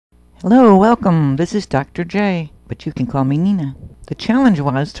Hello, welcome. This is Dr. J, but you can call me Nina. The challenge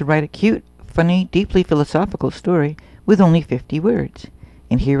was to write a cute, funny, deeply philosophical story with only 50 words.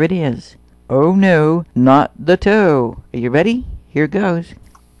 And here it is. Oh no, not the toe. Are you ready? Here goes.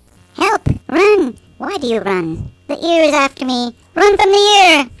 Help! Run! Why do you run? The ear is after me. Run from the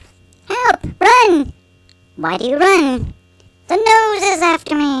ear! Help! Run! Why do you run? The nose is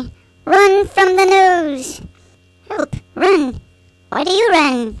after me. Run from the nose! Help! Run! Why do you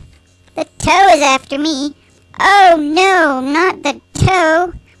run? The toe is after me. Oh no, not the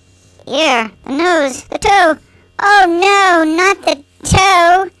toe! Ear, the nose, the toe! Oh no, not the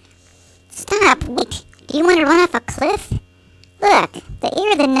toe! Stop! Wait, do you want to run off a cliff? Look, the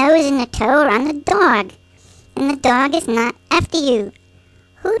ear, the nose, and the toe are on the dog. And the dog is not after you.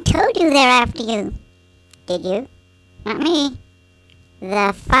 Who told you they're after you? Did you? Not me.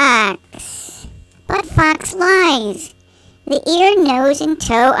 The fox. But fox lies. The ear, nose, and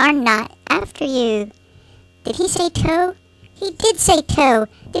toe are not after you. Did he say toe? He did say toe.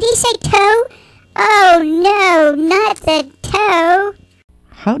 Did he say toe? Oh no, not the toe.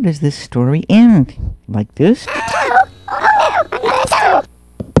 How does this story end? Like this? Toe! Oh no, I'm not a toe!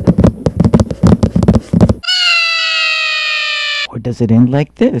 Or does it end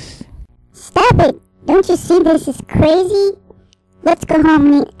like this? Stop it! Don't you see this is crazy? Let's go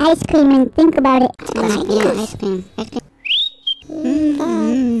home and eat ice cream and think about it. Ice cream. You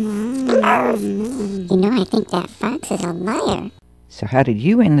know, I think that fox is a liar. So how did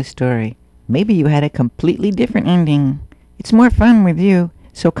you end the story? Maybe you had a completely different ending. It's more fun with you.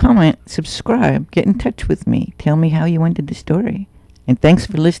 So comment, subscribe, get in touch with me. Tell me how you ended the story. And thanks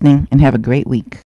for listening and have a great week.